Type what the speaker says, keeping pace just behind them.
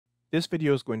This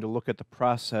video is going to look at the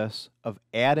process of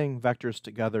adding vectors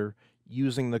together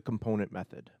using the component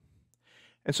method.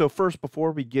 And so first,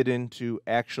 before we get into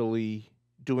actually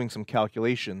doing some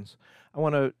calculations, I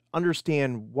want to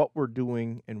understand what we're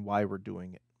doing and why we're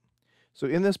doing it. So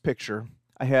in this picture,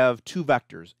 I have two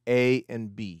vectors, A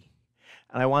and B.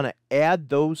 And I want to add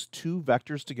those two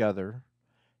vectors together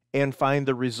and find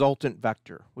the resultant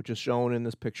vector, which is shown in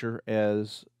this picture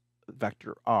as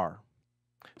vector R.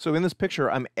 So in this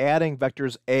picture, I'm adding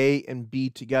vectors A and B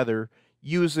together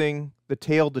using the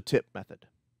tail to tip method.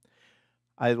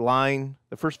 I line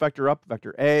the first vector up,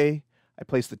 vector A, I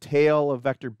place the tail of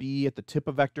vector B at the tip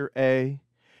of vector A,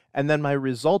 and then my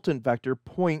resultant vector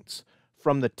points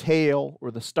from the tail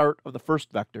or the start of the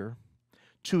first vector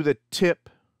to the tip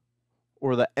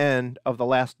or the end of the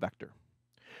last vector.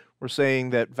 We're saying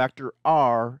that vector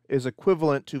R is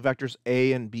equivalent to vectors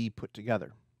A and B put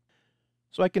together.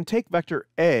 So I can take vector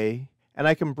A and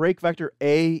I can break vector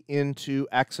A into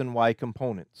x and y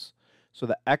components. So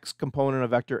the x component of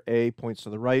vector A points to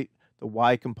the right, the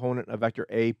y component of vector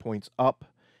A points up.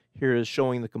 Here is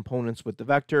showing the components with the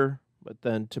vector, but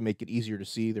then to make it easier to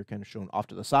see, they're kind of shown off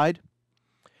to the side.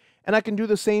 And I can do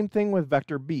the same thing with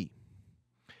vector B.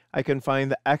 I can find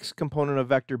the x component of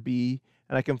vector B,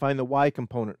 and I can find the y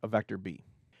component of vector B.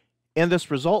 And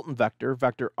this resultant vector,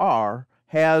 vector R,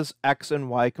 has x and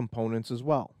y components as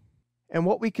well. And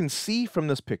what we can see from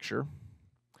this picture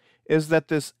is that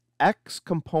this x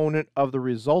component of the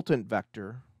resultant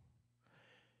vector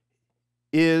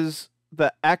is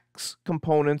the x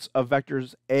components of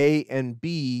vectors A and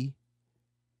B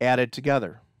added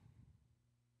together.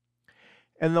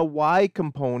 And the y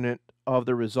component of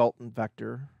the resultant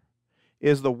vector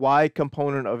is the y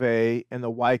component of A and the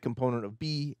y component of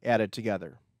B added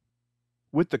together.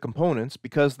 With the components,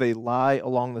 because they lie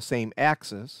along the same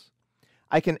axis,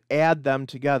 I can add them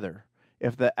together.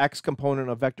 If the x component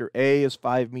of vector A is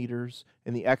 5 meters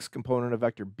and the x component of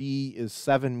vector B is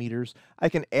 7 meters, I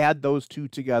can add those two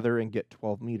together and get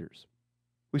 12 meters.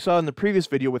 We saw in the previous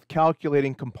video with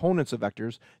calculating components of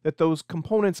vectors that those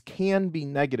components can be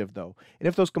negative though. And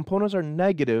if those components are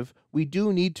negative, we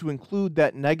do need to include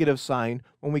that negative sign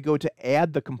when we go to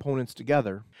add the components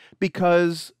together,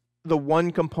 because the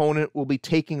one component will be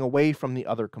taking away from the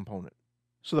other component.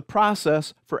 So the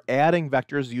process for adding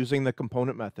vectors using the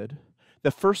component method,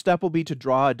 the first step will be to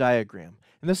draw a diagram.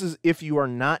 And this is if you are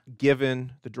not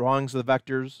given the drawings of the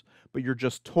vectors, but you're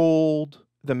just told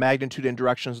the magnitude and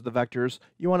directions of the vectors,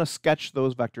 you want to sketch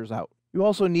those vectors out. You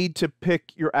also need to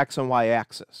pick your x and y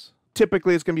axis.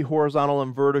 Typically, it's going to be horizontal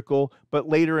and vertical, but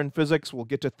later in physics, we'll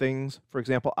get to things, for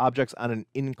example, objects on an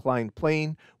inclined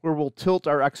plane, where we'll tilt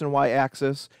our x and y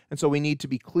axis, and so we need to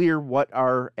be clear what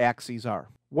our axes are.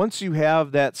 Once you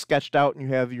have that sketched out and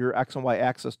you have your x and y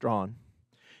axis drawn,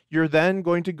 you're then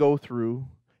going to go through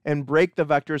and break the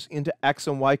vectors into x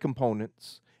and y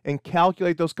components and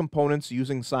calculate those components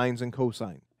using sines and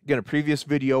cosines. Again, a previous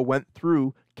video went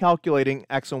through calculating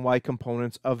x and y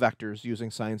components of vectors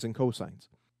using sines and cosines.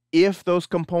 If those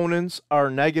components are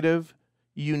negative,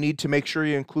 you need to make sure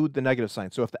you include the negative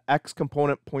sign. So if the x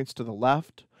component points to the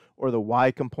left or the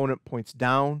y component points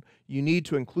down, you need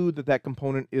to include that that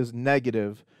component is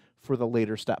negative for the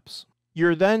later steps.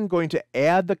 You're then going to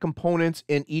add the components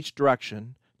in each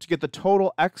direction to get the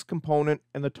total x component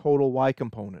and the total y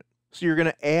component. So you're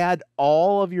going to add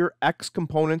all of your x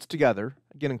components together,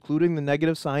 again including the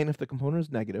negative sign if the component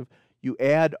is negative. You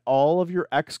add all of your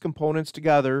x components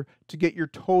together to get your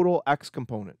total x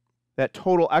component. That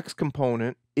total x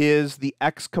component is the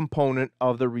x component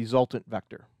of the resultant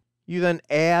vector. You then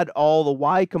add all the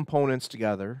y components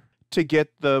together to get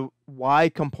the y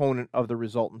component of the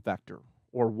resultant vector,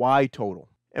 or y total.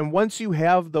 And once you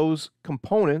have those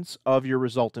components of your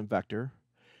resultant vector,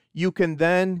 you can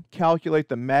then calculate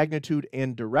the magnitude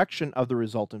and direction of the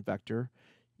resultant vector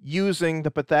using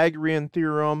the Pythagorean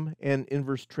theorem and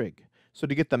inverse trig. So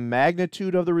to get the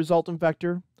magnitude of the resultant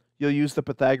vector, you'll use the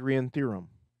Pythagorean theorem.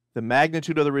 The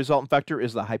magnitude of the resultant vector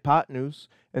is the hypotenuse,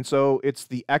 and so it's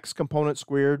the x component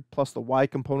squared plus the y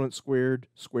component squared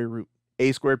square root.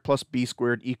 A squared plus b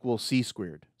squared equals c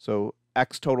squared. So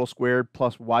x total squared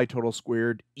plus y total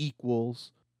squared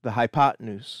equals the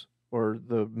hypotenuse, or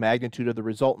the magnitude of the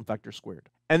resultant vector squared.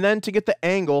 And then to get the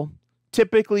angle,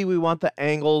 typically we want the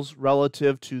angles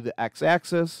relative to the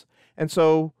x-axis, and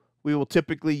so we will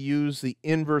typically use the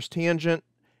inverse tangent,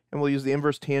 and we'll use the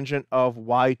inverse tangent of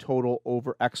y total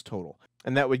over x total.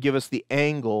 And that would give us the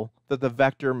angle that the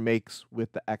vector makes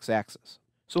with the x-axis.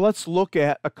 So let's look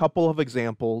at a couple of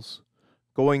examples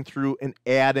going through and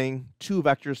adding two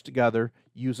vectors together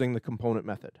using the component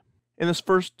method. In this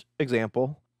first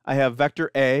example, I have vector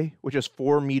A, which is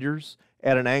 4 meters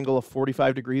at an angle of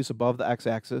 45 degrees above the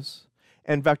x-axis,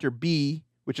 and vector B,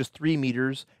 which is 3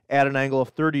 meters at an angle of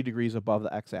 30 degrees above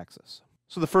the x-axis.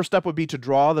 So the first step would be to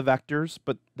draw the vectors,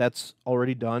 but that's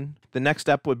already done. The next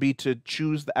step would be to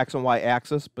choose the x and y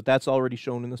axis, but that's already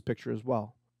shown in this picture as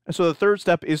well. And so the third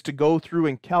step is to go through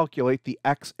and calculate the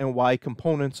x and y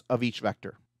components of each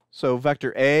vector. So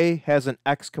vector A has an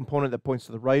x component that points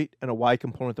to the right and a y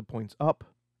component that points up.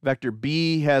 Vector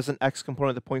B has an x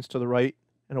component that points to the right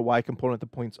and a y component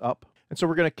that points up. And so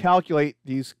we're going to calculate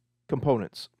these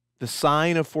components. The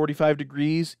sine of 45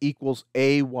 degrees equals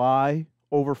AY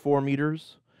over 4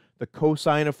 meters. The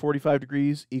cosine of 45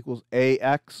 degrees equals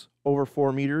AX over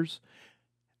 4 meters.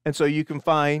 And so you can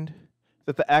find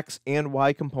that the x and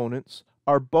y components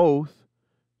are both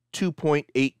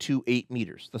 2.828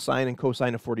 meters. The sine and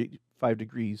cosine of 45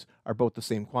 degrees are both the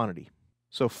same quantity.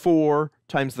 So 4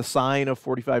 times the sine of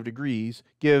 45 degrees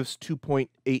gives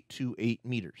 2.828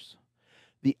 meters.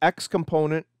 The x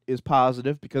component is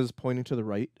positive because it's pointing to the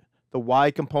right. The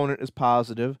y component is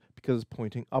positive because it's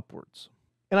pointing upwards.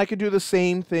 And I could do the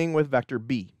same thing with vector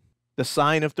B. The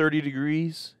sine of 30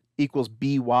 degrees equals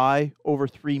by over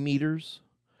 3 meters.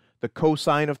 The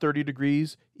cosine of 30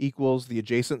 degrees equals the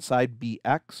adjacent side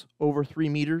bx over 3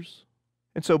 meters.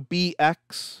 And so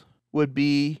bx would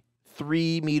be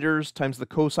 3 meters times the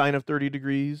cosine of 30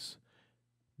 degrees.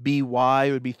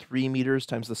 by would be 3 meters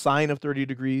times the sine of 30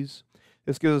 degrees.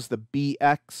 This gives us the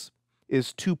bx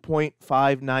is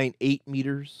 2.598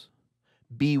 meters.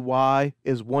 by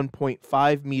is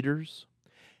 1.5 meters.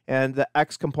 And the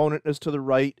x component is to the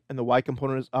right and the y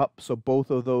component is up, so both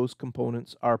of those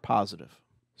components are positive.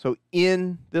 So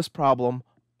in this problem,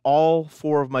 all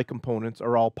 4 of my components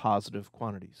are all positive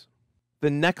quantities. The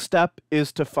next step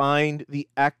is to find the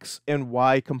x and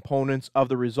y components of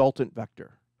the resultant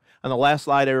vector. On the last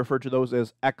slide, I referred to those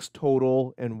as x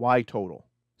total and y total.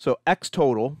 So x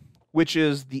total, which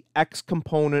is the x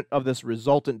component of this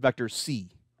resultant vector c.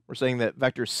 We're saying that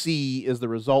vector c is the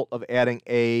result of adding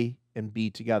a and b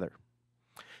together.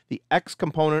 The x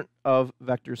component of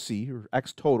vector c, or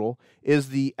x total, is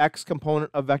the x component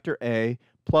of vector a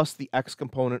plus the x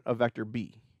component of vector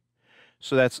b.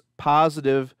 So that's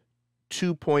positive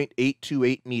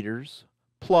 2.828 meters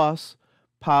plus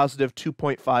positive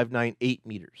 2.598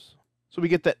 meters. So we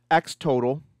get that x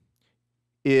total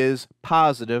is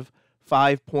positive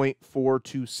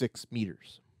 5.426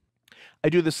 meters. I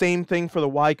do the same thing for the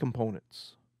y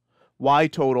components. Y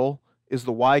total is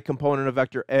the y component of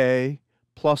vector A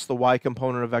plus the y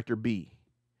component of vector B.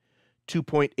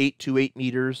 2.828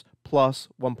 meters plus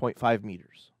 1.5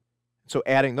 meters. So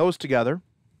adding those together,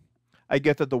 I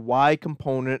get that the y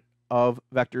component of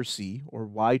vector C, or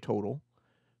y total,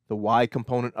 the y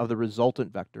component of the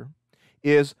resultant vector,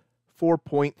 is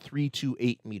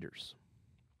 4.328 meters.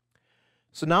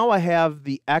 So now I have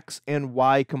the x and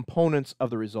y components of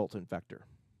the resultant vector.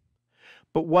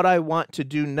 But what I want to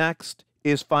do next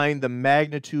is find the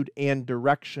magnitude and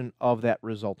direction of that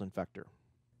resultant vector.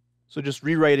 So just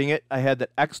rewriting it, I had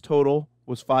that x total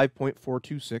was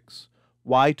 5.426,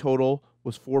 y total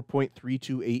was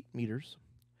 4.328 meters.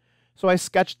 So I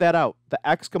sketched that out. The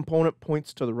x component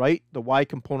points to the right, the y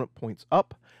component points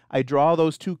up. I draw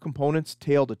those two components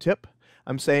tail to tip.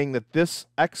 I'm saying that this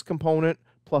x component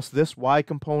plus this y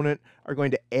component are going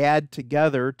to add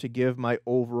together to give my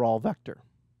overall vector.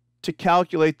 To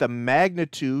calculate the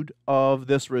magnitude of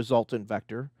this resultant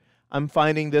vector, I'm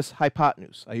finding this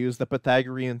hypotenuse. I use the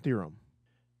Pythagorean theorem.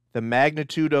 The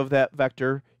magnitude of that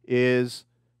vector is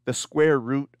the square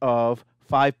root of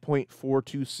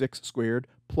 5.426 squared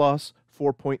plus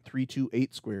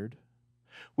 4.328 squared,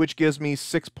 which gives me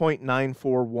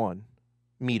 6.941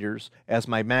 meters as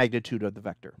my magnitude of the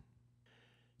vector.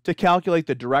 To calculate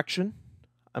the direction,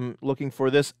 I'm looking for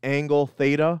this angle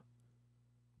theta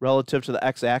relative to the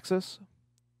x-axis.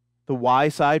 The y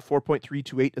side,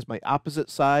 4.328, is my opposite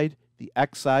side. The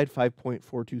x side,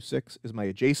 5.426, is my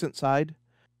adjacent side.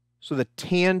 So the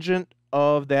tangent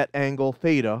of that angle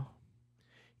theta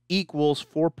equals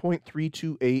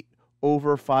 4.328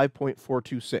 over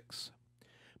 5.426.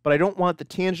 But I don't want the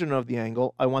tangent of the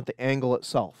angle, I want the angle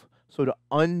itself. So to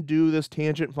undo this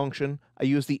tangent function, I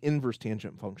use the inverse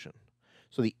tangent function.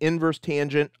 So the inverse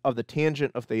tangent of the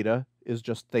tangent of theta is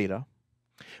just theta.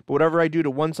 But whatever I do to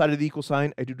one side of the equal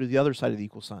sign, I do to the other side of the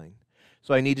equal sign.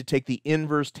 So I need to take the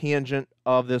inverse tangent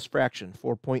of this fraction,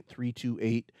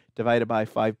 4.328 divided by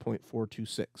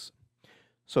 5.426.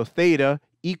 So theta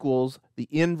equals the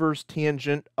inverse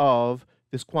tangent of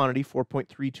this quantity,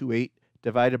 4.328,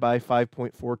 divided by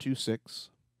 5.426.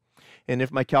 And if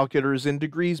my calculator is in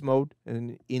degrees mode,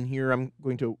 and in here I'm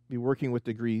going to be working with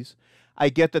degrees, I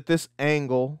get that this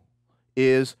angle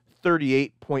is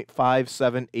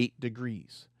 38.578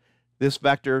 degrees. This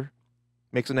vector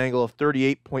makes an angle of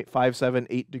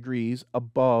 38.578 degrees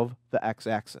above the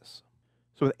x-axis.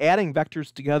 So with adding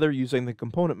vectors together using the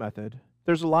component method,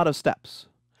 there's a lot of steps.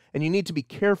 And you need to be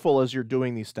careful as you're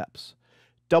doing these steps.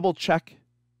 Double check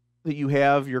that you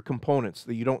have your components,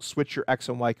 that you don't switch your x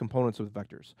and y components with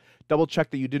vectors. Double check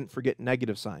that you didn't forget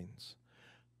negative signs.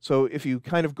 So if you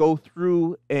kind of go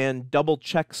through and double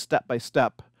check step by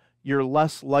step, you're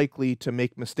less likely to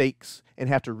make mistakes and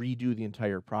have to redo the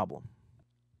entire problem.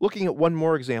 Looking at one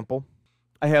more example,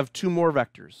 I have two more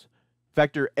vectors.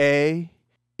 Vector A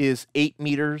is 8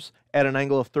 meters at an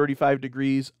angle of 35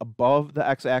 degrees above the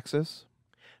x-axis.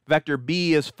 Vector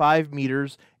B is 5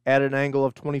 meters at an angle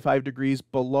of 25 degrees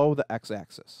below the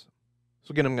x-axis.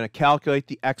 So again, I'm going to calculate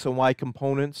the x and y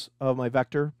components of my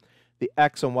vector. The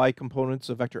x and y components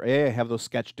of vector A, I have those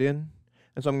sketched in.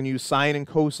 And so I'm going to use sine and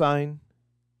cosine.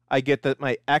 I get that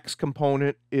my x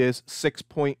component is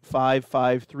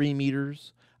 6.553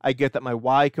 meters. I get that my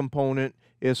y component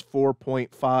is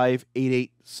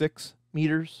 4.5886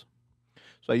 meters.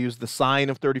 So I use the sine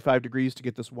of 35 degrees to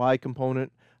get this y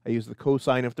component. I use the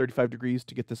cosine of 35 degrees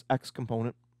to get this x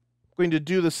component. I'm going to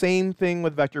do the same thing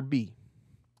with vector B.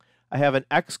 I have an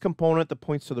x component that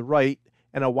points to the right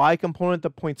and a y component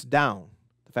that points down.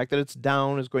 The fact that it's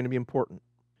down is going to be important.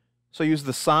 So I use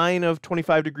the sine of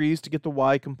 25 degrees to get the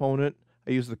y component.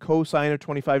 I use the cosine of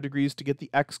 25 degrees to get the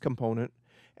x component.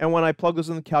 And when I plug those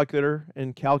in the calculator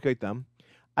and calculate them,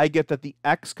 I get that the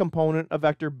x component of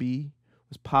vector B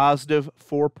was positive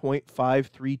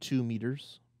 4.532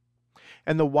 meters.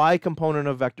 And the y component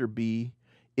of vector B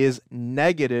is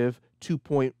negative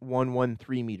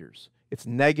 2.113 meters. It's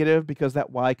negative because that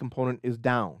y component is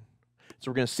down.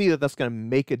 So we're going to see that that's going to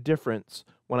make a difference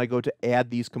when I go to add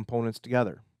these components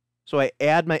together. So I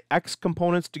add my x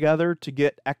components together to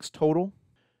get x total.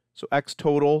 So x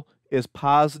total is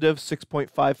positive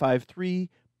 6.553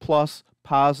 plus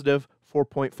positive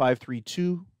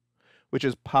 4.532, which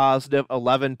is positive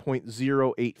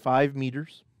 11.085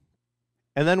 meters.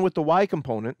 And then with the y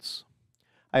components,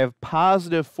 I have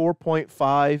positive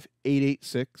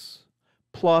 4.5886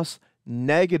 plus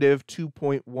negative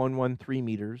 2.113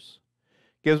 meters,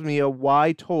 gives me a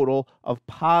y total of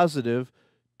positive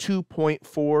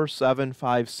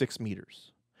 2.4756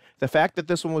 meters. The fact that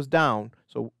this one was down,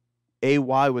 so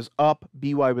AY was up,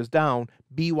 BY was down,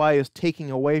 BY is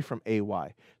taking away from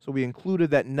AY. So we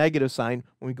included that negative sign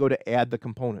when we go to add the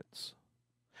components.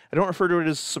 I don't refer to it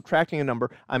as subtracting a number.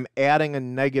 I'm adding a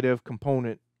negative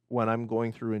component when I'm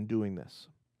going through and doing this.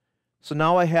 So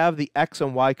now I have the x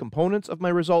and y components of my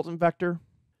resultant vector.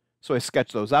 So I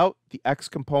sketch those out. The x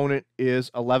component is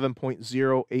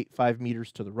 11.085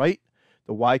 meters to the right.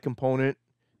 The y component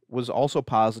was also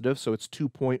positive, so it's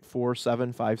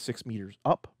 2.4756 meters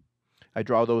up. I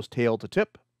draw those tail to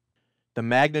tip. The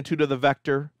magnitude of the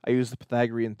vector, I use the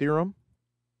Pythagorean theorem.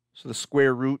 So the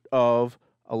square root of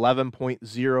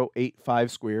 11.085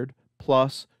 squared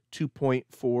plus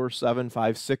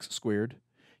 2.4756 squared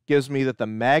gives me that the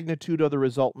magnitude of the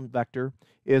resultant vector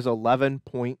is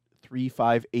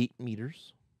 11.358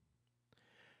 meters.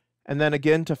 And then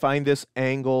again, to find this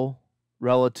angle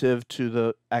relative to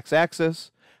the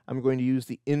x-axis, I'm going to use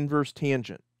the inverse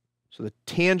tangent. So the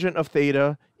tangent of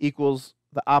theta equals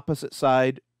the opposite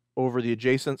side over the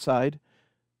adjacent side.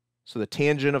 So the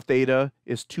tangent of theta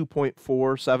is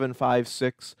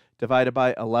 2.4756 divided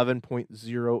by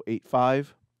 11.085.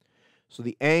 So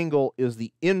the angle is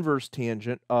the inverse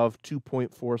tangent of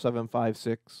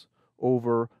 2.4756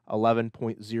 over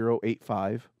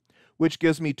 11.085, which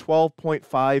gives me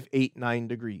 12.589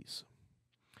 degrees.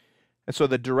 And so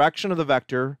the direction of the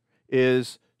vector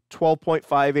is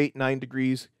 12.589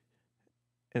 degrees,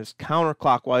 and it's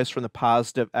counterclockwise from the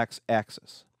positive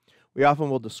x-axis. We often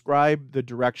will describe the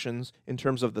directions in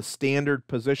terms of the standard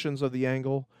positions of the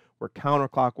angle, where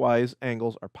counterclockwise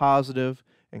angles are positive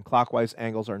and clockwise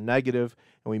angles are negative,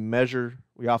 and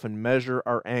we often measure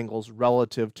our angles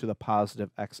relative to the positive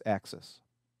x-axis.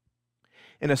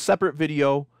 In a separate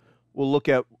video, we'll look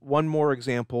at one more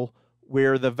example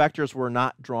where the vectors were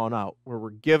not drawn out, where we're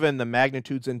given the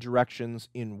magnitudes and directions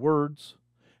in words.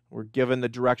 We're given the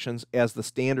directions as the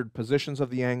standard positions of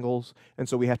the angles, and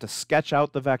so we have to sketch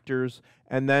out the vectors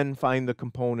and then find the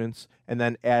components and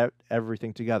then add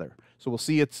everything together. So we'll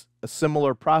see it's a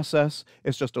similar process.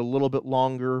 It's just a little bit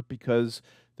longer because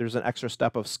there's an extra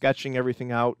step of sketching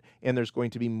everything out, and there's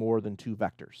going to be more than two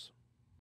vectors.